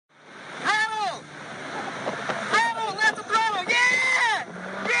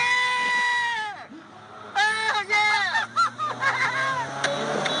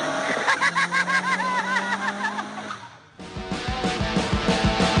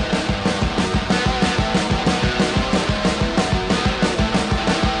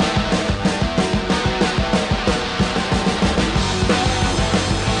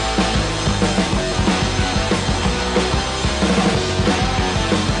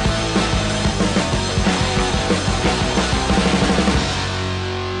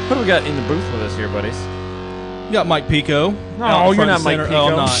we got in the booth with us here, buddies? You got Mike Pico. No, you're not Mike Pico. Oh,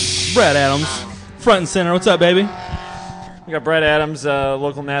 I'm not. Brad Adams, front and center. What's up, baby? We got Brad Adams,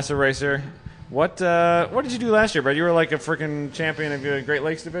 local NASA racer. What did you do last year, Brad? You were like a freaking champion of your Great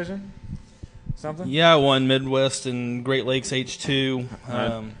Lakes division? Something? Yeah, I won Midwest and Great Lakes H2.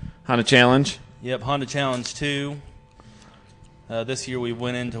 Honda Challenge? Yep, Honda Challenge 2. This year we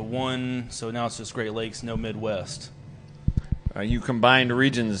went into 1, so now it's just Great Lakes, no Midwest. You combined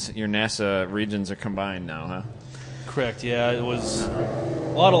regions. Your NASA regions are combined now, huh? Correct, yeah. It was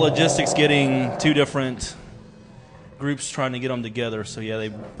a lot of logistics getting 2 different groups trying to get them together, so yeah, they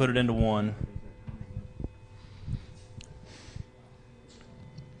put it into 1.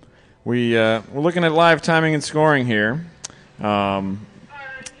 We're looking at live timing and scoring here.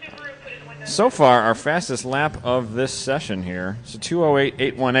 So far, our fastest lap of this session here is a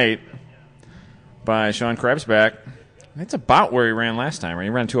 2:08.818 by Sean Krebsback. That's about where he ran last time, right? He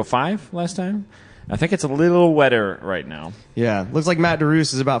ran 2:05 last time? I think it's a little wetter right now. Yeah, looks like Matt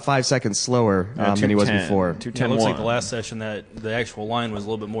DeRoos is about 5 seconds slower than he was before. 2:10. Yeah, it looks like the last session that the actual line was a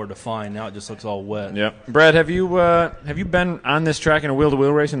little bit more defined. Now it just looks all wet. Yep. Brad, have you been on this track in a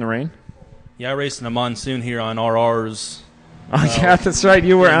wheel-to-wheel race in the rain? Yeah, I raced in a monsoon here on RRs. Oh, yeah, that's right.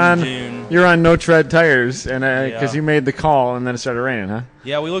 You were on June. You're on no tread tires, and because you made the call, and then it started raining, huh?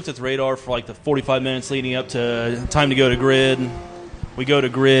 Yeah, we looked at the radar for like the 45 minutes leading up to time to go to grid. We go to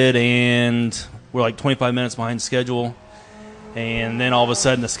grid, and we're like 25 minutes behind schedule. And then all of a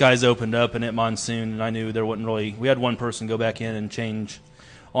sudden, the skies opened up, and it monsooned, and I knew there wasn't really. We had one person go back in and change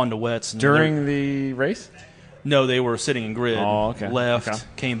onto wets. And during the race? No, they were sitting in grid. Oh, okay. Left, okay.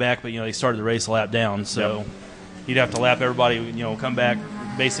 Came back, but they started the race a lap down, so you'd have to lap everybody. Come back,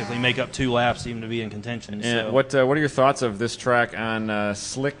 basically make up 2 laps even to be in contention. And what are your thoughts of this track on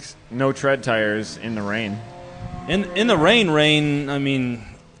slick, no tread tires in the rain? In the rain. I mean,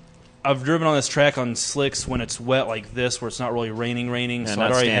 I've driven on this track on slicks when it's wet like this, where it's not really raining. And so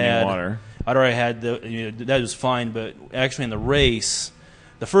not standing water. I'd already had that was fine, but actually in the race.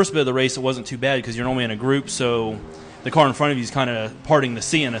 The first bit of the race, it wasn't too bad because you're normally in a group, so the car in front of you is kind of parting the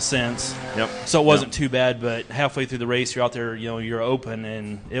sea in a sense. Yep. So it wasn't too bad, but halfway through the race, you're out there, you're open,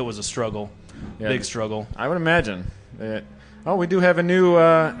 and it was a struggle, big struggle. I would imagine. We do have a new.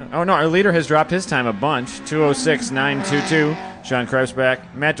 Our leader has dropped his time a bunch. 2:06.922. Sean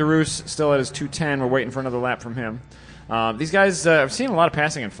Krebsback. Matt DeRoos still at his 2:10. We're waiting for another lap from him. These guys, I've seen a lot of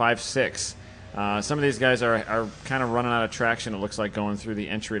passing in 5.6. Some of these guys are kind of running out of traction, it looks like, going through the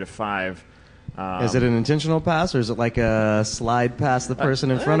entry to 5. Is it an intentional pass, or is it like a slide past the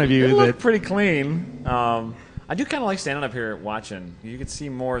person in front of you? It looked pretty clean. I do kind of like standing up here watching. You can see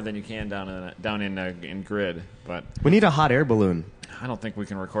more than you can down in grid. But we need a hot air balloon. I don't think we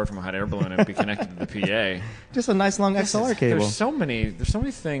can record from a hot air balloon and be connected to the PA. Just a nice long XLR cable. There's so many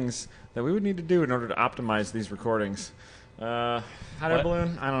things that we would need to do in order to optimize these recordings. Hot air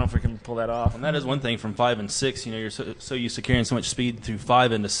balloon? I don't know if we can pull that off. And that is one thing from 5 and 6. You're so used to carrying so much speed through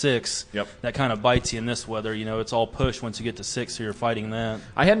 5 into 6. Yep. That kind of bites you in this weather. It's all push once you get to 6, so you're fighting that.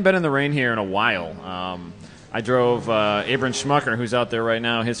 I hadn't been in the rain here in a while. I drove Abram Schmucker, who's out there right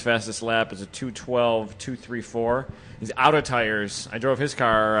now. His fastest lap is a 2:12.234. He's out of tires. I drove his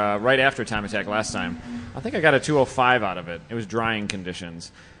car right after Time Attack last time. I think I got a 2:05 out of it. It was drying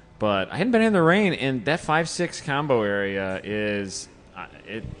conditions. But I hadn't been in the rain, and that 5.6 combo area is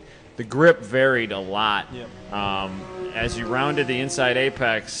the grip varied a lot. Yep. As you rounded the inside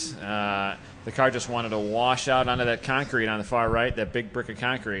apex, the car just wanted to wash out onto that concrete on the far right, that big brick of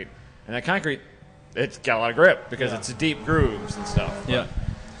concrete. And that concrete, it's got a lot of grip because it's deep grooves and stuff. Yeah.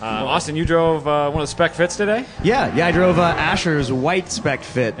 Austin, you drove one of the Spec Fits today? Yeah, I drove Asher's white Spec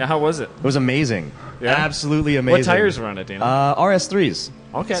Fit. Yeah, how was it? It was amazing. Yeah? Absolutely amazing. What tires were on it, Dana? RS3s.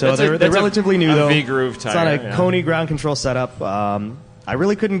 Okay, so they're relatively new, though. V-groove tire. It's on a Coney ground control setup. I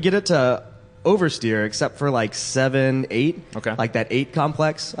really couldn't get it to oversteer except for like 7, 8. Okay. Like that 8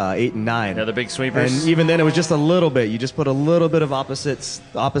 complex, 8 and 9. Yeah, the big sweepers. And even then, it was just a little bit. You just put a little bit of opposite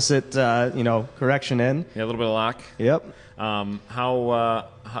correction in. Yeah, a little bit of lock. Yep.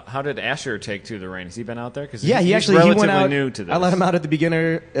 How did Asher take to the rain? Has he been out there? Because he he's actually relatively went out. New to this. I let him out at the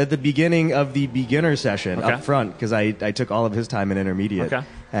beginning of the beginner session up front because I took all of his time in intermediate. Okay.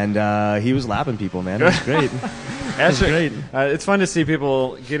 And he was lapping people, man. It was great. Asher, great. It's fun to see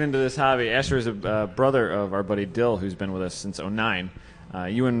people get into this hobby. Asher is a brother of our buddy Dill, who's been with us since 2009.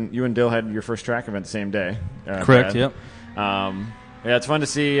 You and Dill had your first track event the same day. Correct. Brad. Yep. Yeah, it's fun to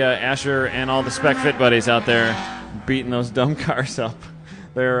see Asher and all the Spec Fit buddies out there beating those dumb cars up.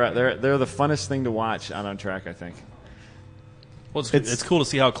 They're the funnest thing to watch out on track, I think. Well, it's cool to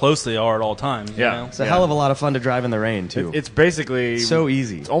see how close they are at all times. Yeah. You know? It's a hell of a lot of fun to drive in the rain too. It's basically so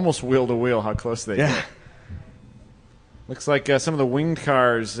easy. It's almost wheel to wheel how close they get. Looks like some of the winged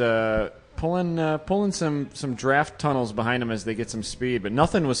cars pulling some draft tunnels behind them as they get some speed, but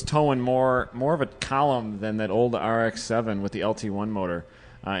nothing was towing more of a column than that old RX-7 with the LT1 motor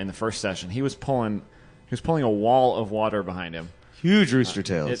in the first session. He was pulling a wall of water behind him. Huge rooster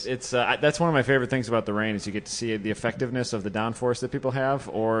tails. That's one of my favorite things about the rain is you get to see the effectiveness of the downforce that people have,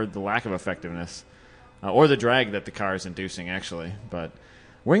 or the lack of effectiveness, or the drag that the car is inducing actually. But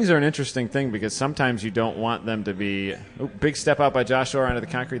wings are an interesting thing because sometimes you don't want them to be. Big step out by Josh Orr onto the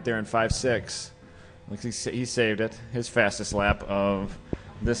concrete there in 5.6. Looks like he saved it. His fastest lap of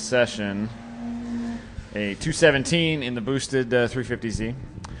this session, a 2:17 in the boosted 350Z.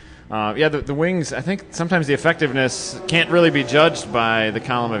 The wings, I think sometimes the effectiveness can't really be judged by the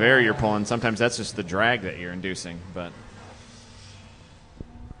column of air you're pulling. Sometimes that's just the drag that you're inducing. But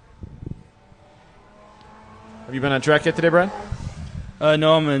have you been on track yet today, Brad?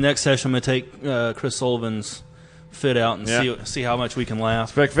 No, I'm in the next session. I'm going to take Chris Sullivan's fit out and see how much we can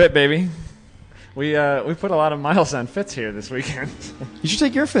laugh. Spec Fit, baby. We put a lot of miles on fits here this weekend. You should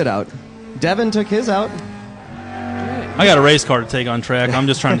take your fit out. Devin took his out. I got a race car to take on track. I'm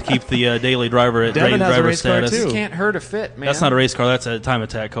just trying to keep the daily driver at Devin has a driver race car, status. too. Can't hurt a fit, man. That's not a race car. That's a time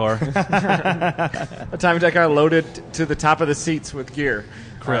attack car. A time attack car loaded to the top of the seats with gear.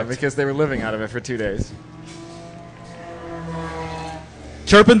 Correct. Because they were living out of it for 2 days.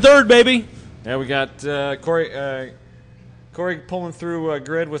 Chirping third, baby. Yeah, we got Corey pulling through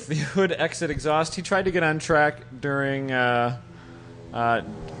grid with the hood exit exhaust. He tried to get on track during the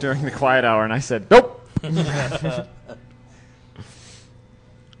quiet hour, and I said, nope. Looks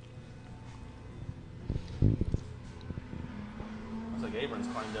like Abrams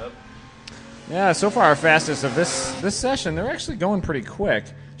climbed up. Yeah, so far our fastest of this session. They're actually going pretty quick.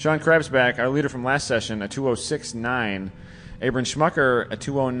 Sean Krebsback, our leader from last session, a 2:06.9. Abram Schmucker, a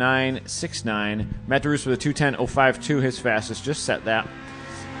 2:09.69. Matt DeRoos with a 2:10.052, his fastest, just set that.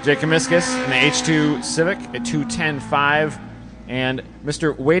 Jake Kamiskas in the H2 Civic at 2:10.5. And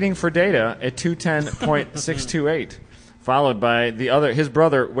Mr. Waiting for Data at 2:10.628. Followed by his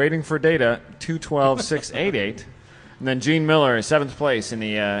brother, Waiting for Data, 2:12.688. And then Gene Miller, 7th place in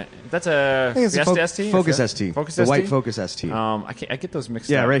the. That's a Fiesta ST? Focus ST. Focus the ST? white Focus ST. I get those mixed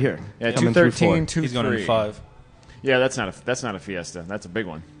up. Yeah, right here. Yeah, Coming through 213, 4. He's going into 5. Yeah, that's not a Fiesta. That's a big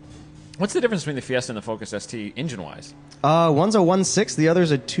one. What's the difference between the Fiesta and the Focus ST engine-wise? One's a 1.6, the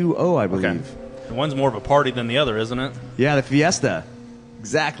other's a 2.0, I believe. Okay. The one's more of a party than the other, isn't it? Yeah, the Fiesta.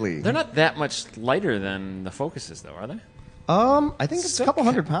 Exactly. They're not that much lighter than the Focuses, though, are they? I think it's a couple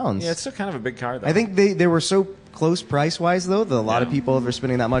hundred pounds. Yeah, it's still kind of a big car, though. I think they were so close price-wise, though, that a lot of people, if they're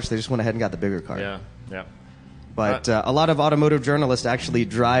spending that much, they just went ahead and got the bigger car. Yeah. But a lot of automotive journalists actually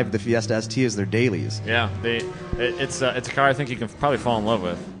drive the Fiesta ST as their dailies. Yeah, it's a car I think you can probably fall in love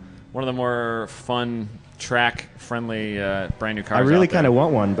with. One of the more fun, track-friendly, brand-new cars I really kind of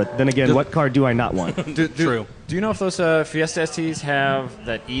want one, but then again, what car do I not want? True. Do you know if those Fiesta STs have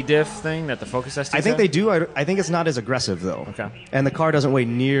that E-diff thing that the Focus STs I think they do. I think it's not as aggressive, though. Okay. And the car doesn't weigh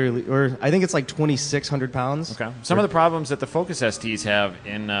nearly, or I think it's like 2,600 pounds. Okay. Some of the problems that the Focus STs have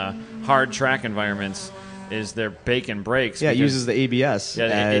in hard track environments is their bake and brakes. Yeah, it uses the ABS. Yeah,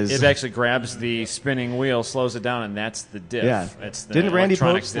 as, it actually grabs the spinning wheel, slows it down, and that's the diff. Yeah. It's the Didn't Randy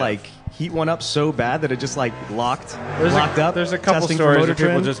electronics Post diff. like heat one up so bad that it just like locked up? There's a couple testing for stories motor of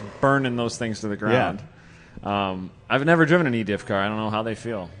people trend? just burning those things to the ground. I've never driven an E-diff car. I don't know how they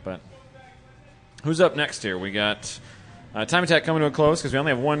feel. But who's up next here? We got Time Attack coming to a close because we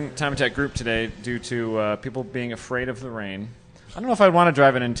only have one Time Attack group today due to people being afraid of the rain. I don't know if I'd want to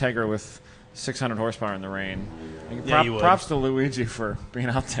drive an Integra with 600 horsepower in the rain. You would. Props to Luigi for being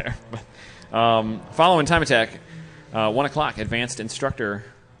out there. But, following Time Attack, 1 o'clock, Advanced Instructor,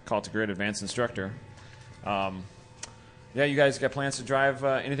 Call to Grid, Advanced Instructor. You guys got plans to drive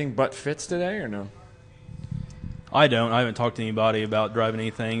anything but fits today or no? I don't. I haven't talked to anybody about driving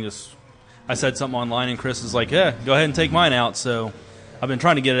anything. I said something online, and Chris is like, yeah, go ahead and take mine out. So I've been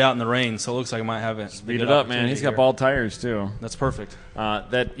trying to get it out in the rain, so it looks like I might have it. Speed it up, man. He's got bald tires, too. That's perfect.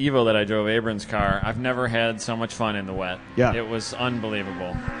 That Evo that I drove, Abrams' car, I've never had so much fun in the wet. Yeah. It was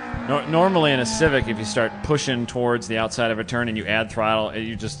unbelievable. Normally in a Civic, if you start pushing towards the outside of a turn and you add throttle,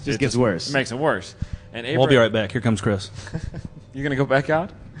 it just gets worse. It makes it worse. And We'll be right back. Here comes Chris. You going to go back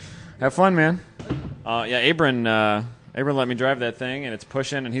out? Have fun, man. Abram let me drive that thing, and it's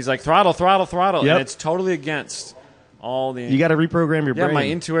pushing, and he's like, throttle, Yep. and it's totally against all the... You got to reprogram your brain. Yeah, my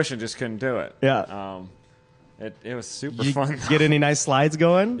intuition just couldn't do it. Yeah. It was super You fun. get any nice slides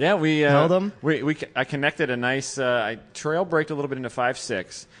going? Yeah, we held them. I connected a nice. I trail braked a little bit into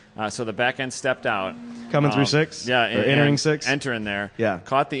 5.6, so the back end stepped out. Coming through 6? Yeah, Or entering 6? Entering there. Yeah.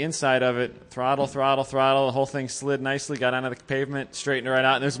 Caught the inside of it. Throttle. The whole thing slid nicely. Got onto the pavement, straightened it right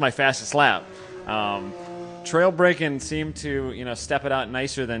out. And this was my fastest lap. Trail braking seemed to step it out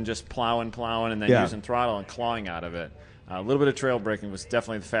nicer than just plowing, and then using throttle and clawing out of it. A little bit of trail braking was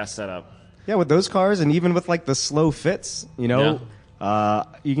definitely the fast setup. Yeah, with those cars, and even with like the slow fits, you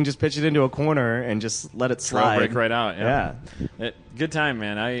can just pitch it into a corner and just let it slide. Trail brake right out. Yeah. Good time,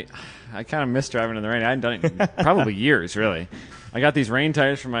 man. I kind of miss driving in the rain. I hadn't done it in probably years, really. I got these rain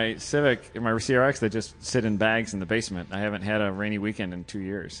tires for my Civic and my CRX that just sit in bags in the basement. I haven't had a rainy weekend in 2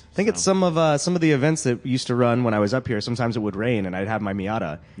 years. I think it's some of the events that used to run when I was up here. Sometimes it would rain, and I'd have my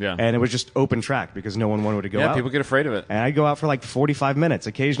Miata, and it was just open track because no one wanted to go out. Yeah, people get afraid of it. And I'd go out for like 45 minutes.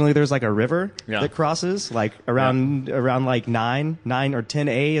 Occasionally, there's like a river that crosses, like around like 9 or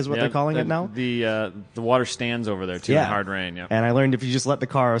 10A is what they're calling it now. The water stands over there too in hard rain. Yeah. And I learned if you just let the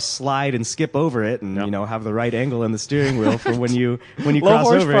car slide and skip over it, and have the right angle in the steering wheel for when you low cross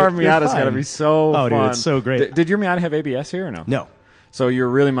over horsepower it, Miata's got to be so fun. Dude, it's so great. Did your Miata have ABS here or no? No. So you're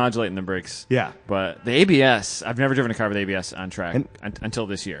really modulating the brakes. Yeah. But the ABS, I've never driven a car with ABS on track until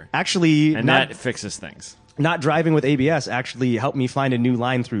this year. Actually, that fixes things. Not driving with ABS actually helped me find a new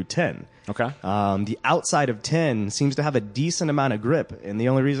line through 10. Okay. The outside of 10 seems to have a decent amount of grip, and the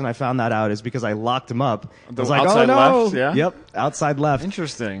only reason I found that out is because I locked them up. I was like, outside oh no! left, yeah? Yep, outside left.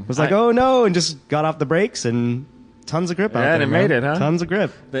 Interesting. I was like, oh no, and just got off the brakes and tons of grip out there. Yeah, and it made it, huh? Tons of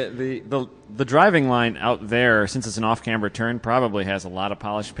grip. The driving line out there, since it's an off-camber turn, probably has a lot of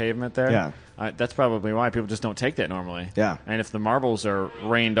polished pavement there. Yeah. That's probably why people just don't take that normally. Yeah. And if the marbles are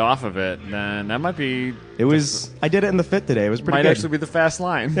rained off of it, then that might be... I did it in the fit today. It was pretty good. Might actually be the fast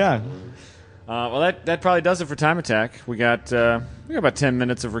line. Yeah. Well, that probably does it for Time Attack. We got about 10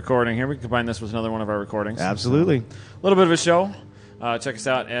 minutes of recording here. We can combine this with another one of our recordings. Absolutely. A little bit of a show. Check us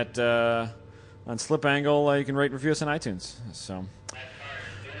out at on Slip Angle. You can rate and review us on iTunes. So,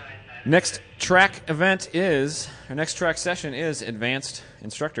 next track session is Advanced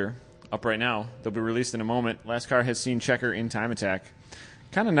Instructor. Up right now. They'll be released in a moment. Last car has seen Checker in Time Attack.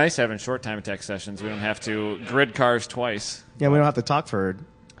 Kind of nice having short Time Attack sessions. We don't have to grid cars twice. Yeah, we don't have to talk for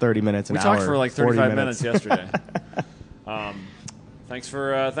 30 minutes an hour. We talked for like 35 minutes yesterday. Thanks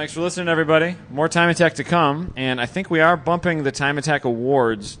for listening, everybody. More Time Attack to come, and I think we are bumping the Time Attack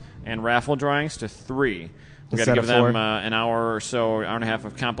awards and raffle drawings to 3. We've got to give them an hour or so, hour and a half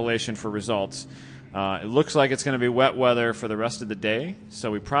of compilation for results. It looks like it's going to be wet weather for the rest of the day,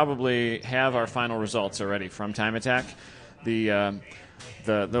 so we probably have our final results already from Time Attack. The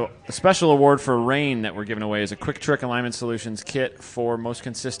special award for rain that we're giving away is a Quick Trick Alignment Solutions kit for most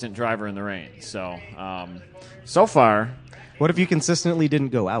consistent driver in the rain. So, so far... What if you consistently didn't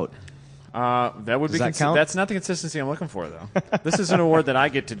go out? That would Does be that count? That's not the consistency I'm looking for, though. This is an award that I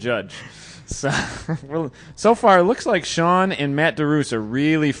get to judge. So, so far, it looks like Sean and Matt DeRoos are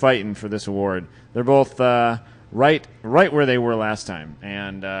really fighting for this award. They're both right where they were last time,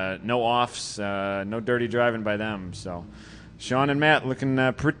 and no offs, no dirty driving by them. So, Sean and Matt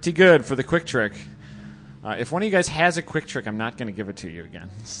looking pretty good for the Quick Trick. If one of you guys has a Quick Trick, I'm not going to give it to you again.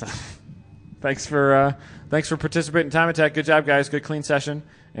 So, thanks for participating in Time Attack. Good job, guys. Good clean session,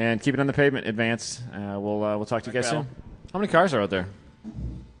 and keep it on the pavement. Advance. We'll talk to you guys soon. How many cars are out there?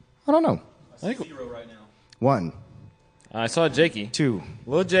 I don't know. I think 0 right now. 1. I saw Jakey. 2.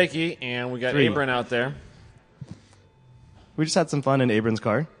 Little Jakey, and we got 3. Abram out there. We just had some fun in Abram's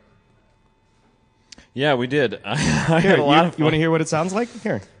car. Yeah, we did. I had a lot of fun. You want to hear what it sounds like?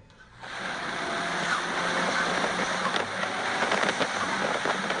 Here.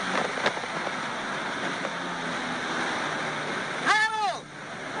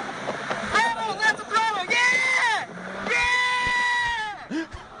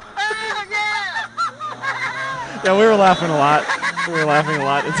 Yeah, we were laughing a lot.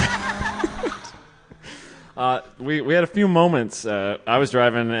 We had a few moments. I was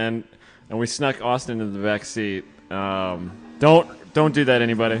driving and we snuck Austin into the back seat. Don't do that,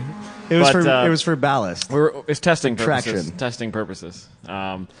 anybody. It was for ballast. It's testing purposes. Traction. Testing purposes.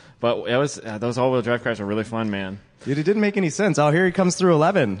 But it was those all-wheel drive cars were really fun, man. It didn't make any sense. Oh, here he comes through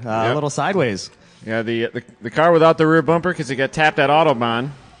 11. A little sideways. Yeah, the car without the rear bumper because he got tapped at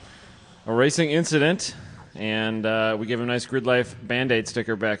Autobahn. A racing incident. And we gave him a nice Grid Life Band-Aid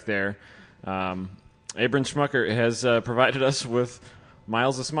sticker back there. Abram Schmucker has provided us with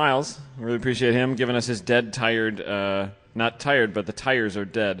miles of smiles. We really appreciate him giving us his dead, tired, not tired, but the tires are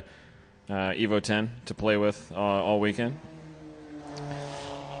dead, Evo 10 to play with all weekend.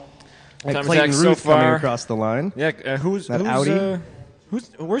 And Clayton Ruth coming across the line. Yeah, who's Audi?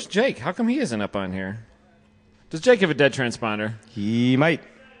 Where's Jake? How come he isn't up on here? Does Jake have a dead transponder? He might.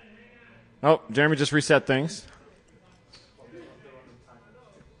 Oh, Jeremy just reset things.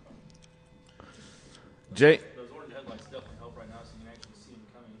 Jake. Those orange headlights definitely help right now, so you can actually see them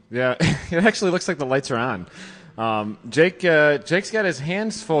coming. Yeah, it actually looks like the lights are on. Jake's got his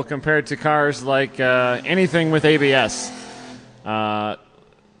hands full compared to cars like anything with ABS,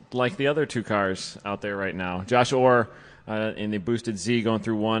 like the other two cars out there right now. Josh Orr in the boosted Z going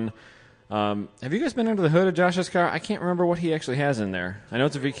through one. Have you guys been under the hood of Josh's car? I can't remember what he actually has in there. I know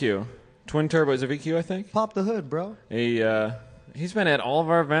it's a VQ. Twin turbo is a VQ, I think. Pop the hood, bro. He's been at all of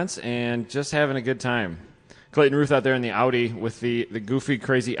our events and just having a good time. Clayton Ruth out there in the Audi with the goofy,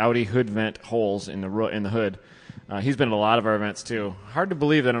 crazy Audi hood vent holes in the hood. He's been at a lot of our events, too. Hard to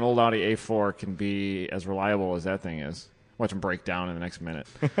believe that an old Audi A4 can be as reliable as that thing is. Watch him break down in the next minute.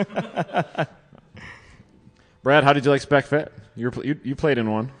 Brad, how did you like Spec Fit? You played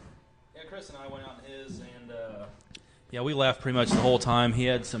in one. Yeah, Chris and I went out in his, and we laughed pretty much the whole time. He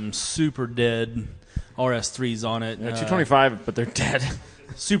had some super dead RS3s on it. Yeah, 225, but they're dead.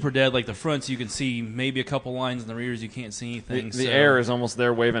 Super dead. Like the fronts, you can see maybe a couple lines, and the rears, you can't see anything. The air is almost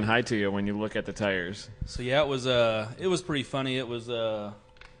there waving hi to you when you look at the tires. So yeah, it was pretty funny. It was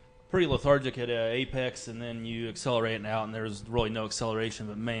pretty lethargic at apex, and then you accelerate it out, and there's really no acceleration.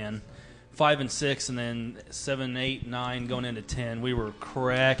 But man, 5 and 6, and then 7, 8, 9, going into 10, we were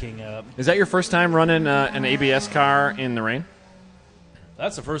cracking up. Is that your first time running an ABS car in the rain?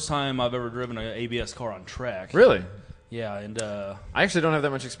 That's the first time I've ever driven an ABS car on track. Really? Yeah, and I actually don't have that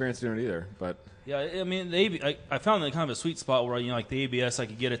much experience doing it either, but yeah, I mean, I found kind of a sweet spot where like the ABS, I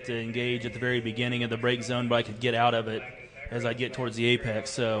could get it to engage at the very beginning of the brake zone, but I could get out of it as I get towards the apex.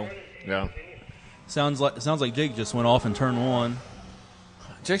 So yeah, sounds like Jake just went off in turn 1.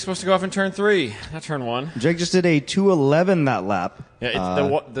 Jake's supposed to go off in turn 3, not turn 1. Jake just did a 211 that lap.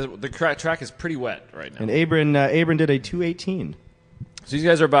 Yeah, the track is pretty wet right now. And Abram did a 218. So these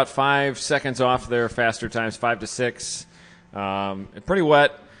guys are about 5 seconds off their faster times, 5 to 6. Pretty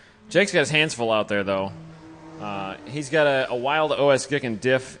wet. Jake's got his hands full out there, though. He's got a wild OS Gicken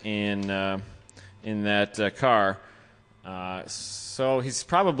diff in that car. So he's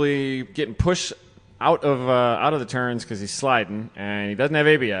probably getting pushed out of the turns because he's sliding, and he doesn't have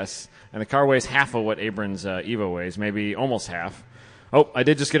ABS. And the car weighs half of what Abram's Evo weighs, maybe almost half. Oh, I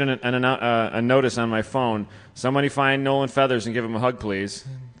did just get a notice on my phone. Somebody find Nolan Feathers and give him a hug, please.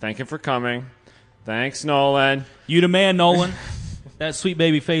 Thank him for coming. Thanks, Nolan. You the man, Nolan. That sweet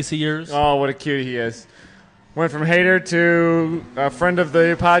baby face of yours. Oh, what a cutie he is. Went from hater to a friend of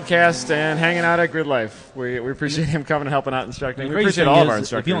the podcast and hanging out at Grid Life. We appreciate him coming and helping out instructing. We appreciate all of our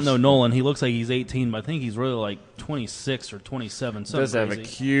instructors. If you don't know Nolan, he looks like he's 18, but I think he's really like 26 or 27. He does have a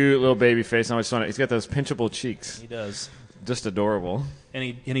cute little baby face. He's got those pinchable cheeks. He does. Just adorable. And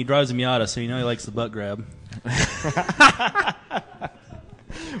he drives a Miata, so you know he likes the butt grab.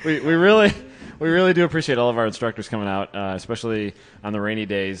 we really do appreciate all of our instructors coming out, especially on the rainy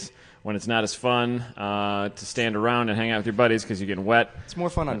days when it's not as fun to stand around and hang out with your buddies because you're getting wet. It's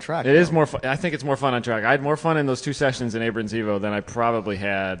more fun on track. It is more fun. I think it's more fun on track. I had more fun in those 2 sessions in Abram's Evo than I probably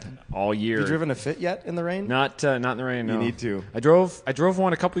had all year. Have you driven a Fit yet in the rain? Not in the rain, no. You need to. I drove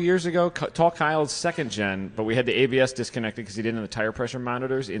one a couple years ago, Tall Kyle's second gen, but we had the ABS disconnected because he didn't have the tire pressure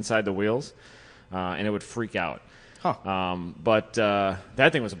monitors inside the wheels, and it would freak out. Huh. But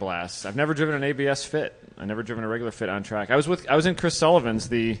that thing was a blast. I've never driven an ABS Fit. I've never driven a regular Fit on track. I was in Chris Sullivan's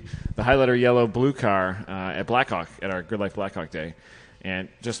the highlighter yellow blue car at Blackhawk at our Grid Life Blackhawk Day, and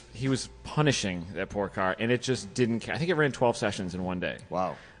just he was punishing that poor car, and it just didn't. I think it ran 12 sessions in one day.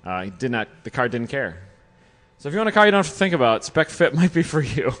 Wow. He did not. The car didn't care. So if you want a car you don't have to think about, Spec Fit might be for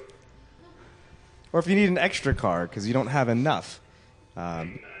you. Or if you need an extra car because you don't have enough.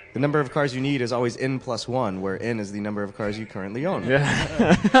 The number of cars you need is always N plus 1, where N is the number of cars you currently own.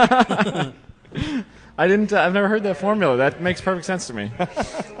 Yeah. I've never heard that formula. That makes perfect sense to me.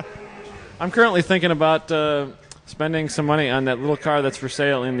 I'm currently thinking about spending some money on that little car that's for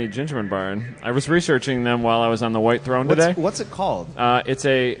sale in the Gingerman Barn. I was researching them while I was on the White Throne today. What's it called? It's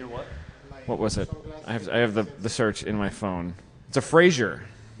a... What was it? I have the search in my phone. It's a Frazier.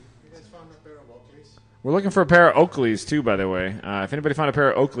 We're looking for a pair of Oakleys, too, by the way. If anybody found a pair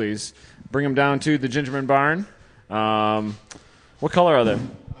of Oakleys, bring them down to the Gingerman Barn. What color are they?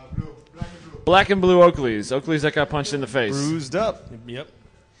 Blue. Black and blue Oakleys. Oakleys that got punched in the face. Bruised up. Yep.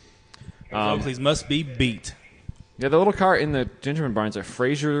 Oakleys must be beat. Yeah, the little car in the Gingerman Barn's a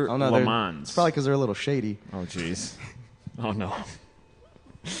Frazier Le Mans. It's probably because they're a little shady. Oh, jeez. Oh, no.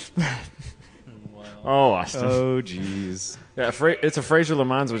 Oh, Austin. Oh, jeez. Yeah, it's a Fraser Le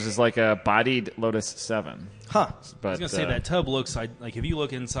Mans, which is like a bodied Lotus 7. Huh. But, I was gonna say that tub looks like if you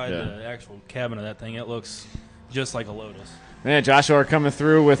look inside the actual cabin of that thing, it looks just like a Lotus. Man, Joshua coming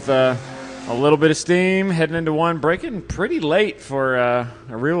through with a little bit of steam, heading into one, braking pretty late for a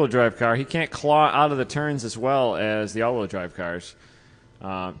rear-wheel drive car. He can't claw out of the turns as well as the all-wheel drive cars.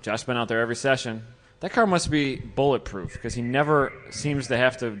 Josh's been out there every session. That car must be bulletproof because he never seems to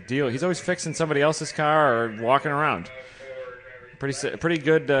have to deal. He's always fixing somebody else's car or walking around. Pretty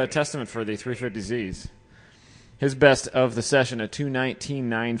good testament for the 350Zs. His best of the session, a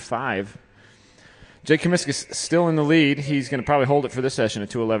 2:19.95. Jake Comiskey still in the lead. He's going to probably hold it for this session at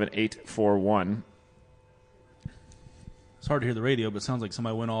 2:11.841. It's hard to hear the radio, but it sounds like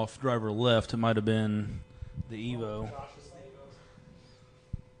somebody went off driver left. It might have been the Evo.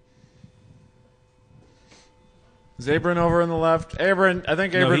 Zabrin over on the left. I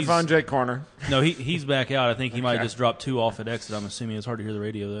think Abram found Jake corner. No, he's back out. I think he might have just dropped 2 off at exit. I'm assuming it's hard to hear the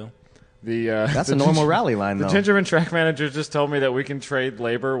radio, though. That's a normal rally line, though. The Gingerman track manager just told me that we can trade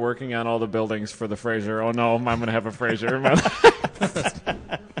labor working on all the buildings for the Fraser. Oh, no, I'm going to have a Fraser in my life.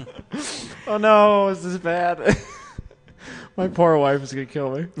 Oh, no, is this bad? My poor wife is going to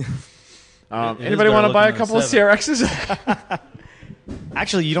kill me. Anybody want to buy a couple of CRXs?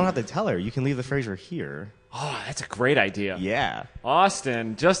 Actually, you don't have to tell her. You can leave the Fraser here. Oh, that's a great idea. Yeah.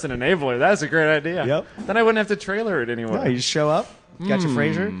 Austin, just an enabler. That's a great idea. Yep. Then I wouldn't have to trailer it anywhere. No, you just show up, got your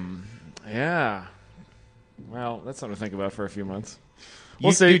Fraser. Yeah. Well, that's something to think about for a few months.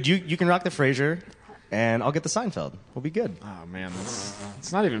 We'll see. Dude, you can rock the Fraser, and I'll get the Seinfeld. We'll be good. Oh, man.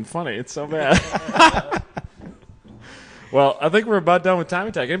 It's not even funny. It's so bad. Well, I think we're about done with Time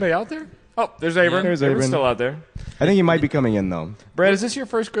Attack. Anybody out there? Oh, there's Abram. Yeah, there's Abram's Abram. still out there. I think he might be coming in, though. Brad, is this your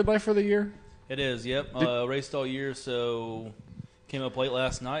first Grid Life for the year? It is, yep. Raced all year, so came up late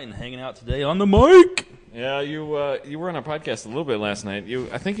last night and hanging out today on the mic. Yeah, you were on our podcast a little bit last night.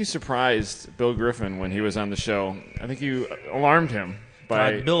 I think you surprised Bill Griffin when he was on the show. I think you alarmed him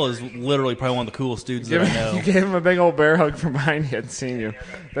by Bill is literally probably one of the coolest dudes that I know. You gave him a big old bear hug from behind. He hadn't seen you.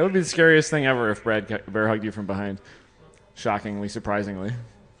 That would be the scariest thing ever if Brad bear hugged you from behind. Shockingly, surprisingly.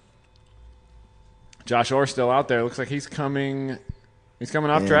 Josh Orr still out there. Looks like he's coming. He's coming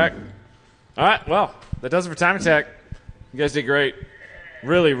off track. All right, well, that does it for Time Attack. You guys did great.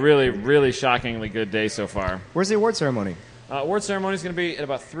 Really, really, really shockingly good day so far. Where's the award ceremony? Award ceremony is going to be at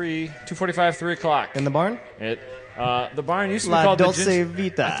about 2:45, 3 o'clock. In the barn? The barn used to be La called Dolce the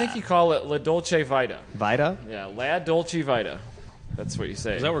Vita. I think you call it La Dolce Vita. Vita? Yeah, La Dolce Vita. That's what you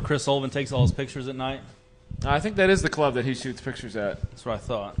say. Is that where Chris Sullivan takes all his pictures at night? I think that is the club that he shoots pictures at. That's what I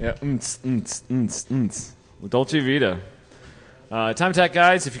thought. Yeah, La Dolce Vita. Time Attack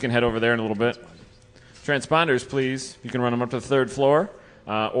guys, if you can head over there in a little bit. Transponders, please. You can run them up to the 3rd floor,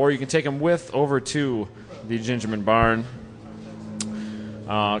 or you can take them over to the Gingerman Barn.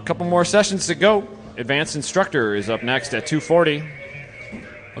 A couple more sessions to go. Advanced Instructor is up next at 2:40.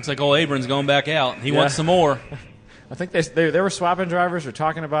 Looks like old Abram's going back out. He wants some more. I think they were swapping drivers or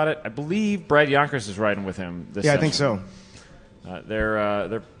talking about it. I believe Brad Yonkers is riding with him this session. I think so.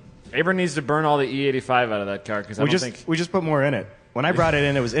 Abram needs to burn all the E85 out of that car because we just put more in it. When I brought it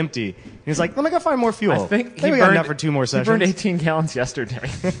in, it was empty. He was like, "Let me go find more fuel." I think we got enough for 2 more sessions. He burned 18 gallons yesterday,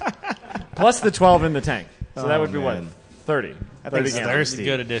 plus the 12 in the tank. So that would be what 30. I think it's gallons. thirsty.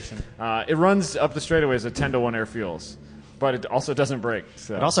 Good addition. It runs up the straightaways at 10-to-1 air fuels, but it also doesn't break.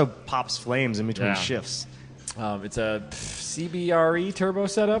 So. It also pops flames in between shifts. It's a CBRE turbo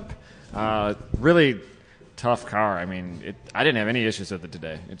setup. Really tough car. I mean, I didn't have any issues with it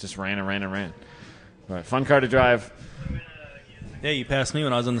today. It just ran and ran and ran. But fun car to drive. Yeah, you passed me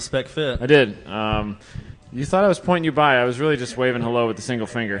when I was on the Spec Fit. I did. You thought I was pointing you by. I was really just waving hello with the single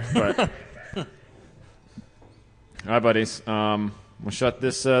finger. But all right, buddies. We'll shut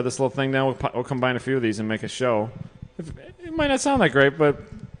this little thing down. We'll combine a few of these and make a show. It might not sound that great, but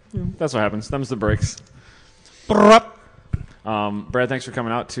that's what happens. Them's the breaks. Brad, thanks for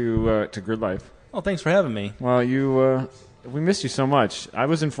coming out to Grid Life. Oh, thanks for having me. Well, we missed you so much. I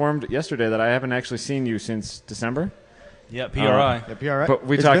was informed yesterday that I haven't actually seen you since December. Yeah, PRI. PRI. But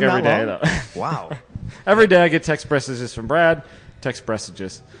we It's talk been every that day, long? though. Wow. Every day I get text messages from Brad. Text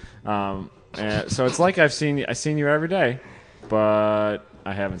messages. And so it's like I've seen you every day, but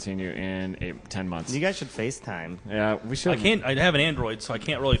I haven't seen you in 10 months. You guys should FaceTime. Yeah, we should. I have an Android, so I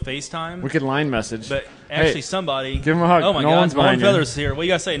can't really FaceTime. We could line message. But actually, Hey, somebody... give him a hug. Oh, my Nolan's God. Nolan behind you. Feathers is here. What do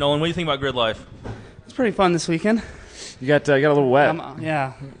you guys say, Nolan? What do you think about Grid Life? It's pretty fun this weekend. You got a little wet.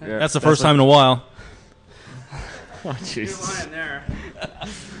 Yeah. That's the first time in a while. Oh, Jesus. All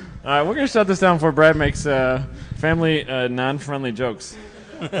right, we're going to shut this down before Brad makes family non-friendly jokes.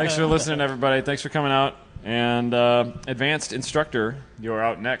 Thanks for listening, everybody. Thanks for coming out. And Advanced Instructor, you're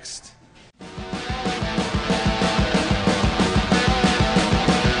out next.